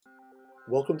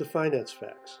Welcome to Finance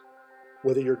Facts.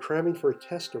 Whether you're cramming for a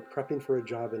test or prepping for a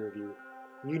job interview,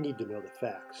 you need to know the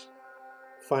facts.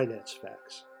 Finance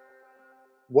Facts.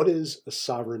 What is a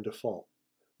sovereign default?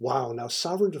 Wow, now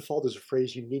sovereign default is a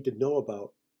phrase you need to know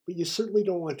about, but you certainly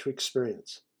don't want to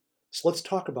experience. So let's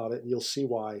talk about it and you'll see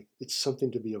why it's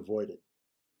something to be avoided.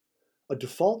 A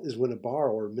default is when a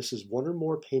borrower misses one or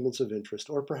more payments of interest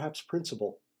or perhaps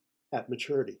principal at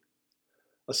maturity.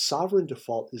 A sovereign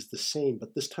default is the same,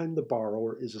 but this time the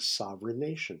borrower is a sovereign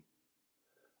nation.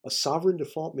 A sovereign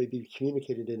default may be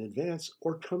communicated in advance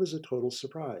or come as a total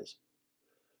surprise.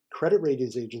 Credit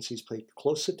ratings agencies pay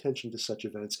close attention to such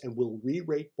events and will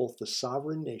re-rate both the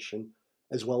sovereign nation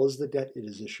as well as the debt it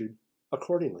has issued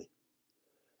accordingly.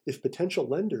 If potential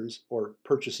lenders or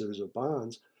purchasers of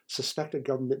bonds suspect a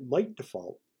government might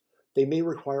default, they may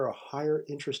require a higher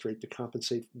interest rate to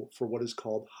compensate for what is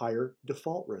called higher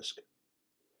default risk.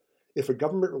 If a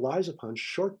government relies upon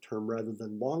short-term rather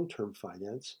than long-term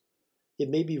finance, it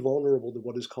may be vulnerable to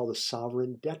what is called a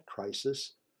sovereign debt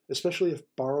crisis, especially if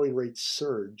borrowing rates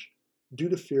surge due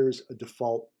to fears a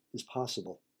default is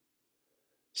possible.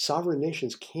 Sovereign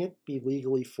nations can't be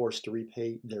legally forced to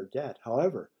repay their debt.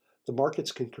 However, the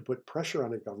markets can put pressure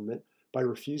on a government by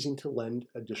refusing to lend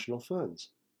additional funds.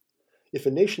 If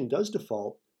a nation does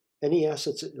default, any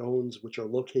assets it owns which are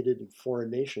located in foreign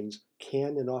nations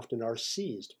can and often are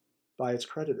seized by its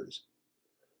creditors.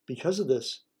 Because of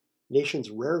this, nations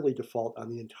rarely default on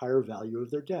the entire value of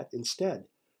their debt. Instead,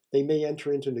 they may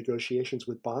enter into negotiations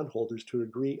with bondholders to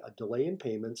agree a delay in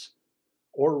payments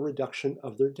or a reduction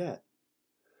of their debt.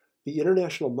 The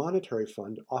International Monetary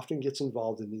Fund often gets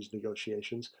involved in these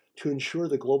negotiations to ensure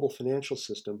the global financial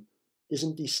system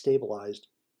isn't destabilized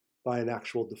by an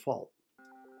actual default.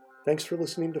 Thanks for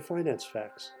listening to Finance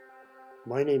Facts.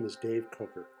 My name is Dave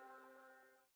Coker.